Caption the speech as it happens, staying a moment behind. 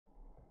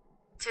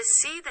To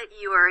see that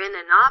you are in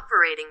an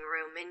operating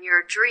room in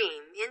your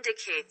dream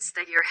indicates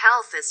that your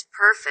health is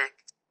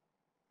perfect.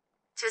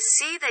 To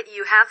see that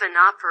you have an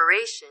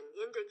operation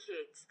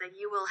indicates that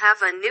you will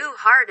have a new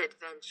heart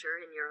adventure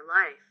in your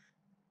life.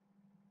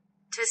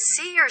 To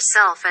see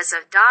yourself as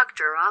a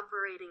doctor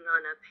operating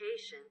on a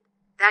patient,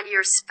 that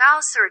your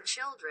spouse or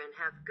children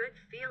have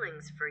good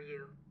feelings for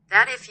you,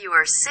 that if you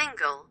are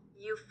single,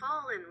 you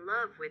fall in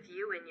love with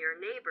you in your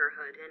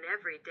neighborhood and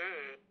every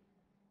day.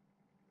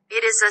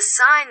 It is a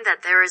sign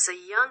that there is a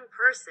young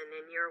person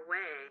in your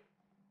way.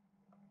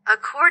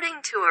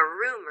 According to a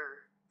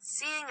rumor,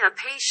 seeing a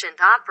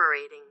patient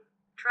operating,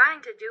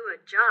 trying to do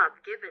a job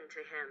given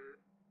to him,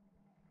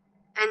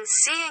 and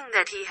seeing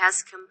that he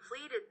has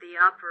completed the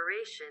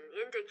operation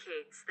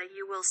indicates that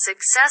you will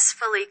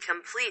successfully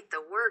complete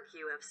the work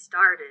you have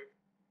started.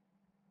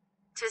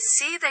 To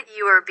see that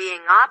you are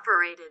being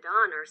operated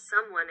on or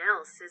someone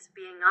else is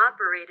being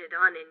operated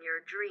on in your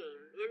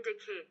dream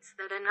indicates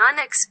that an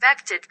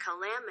unexpected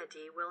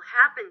calamity will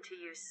happen to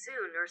you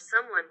soon or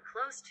someone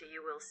close to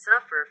you will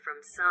suffer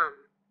from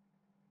some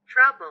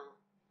trouble.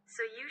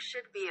 So you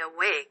should be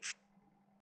awake.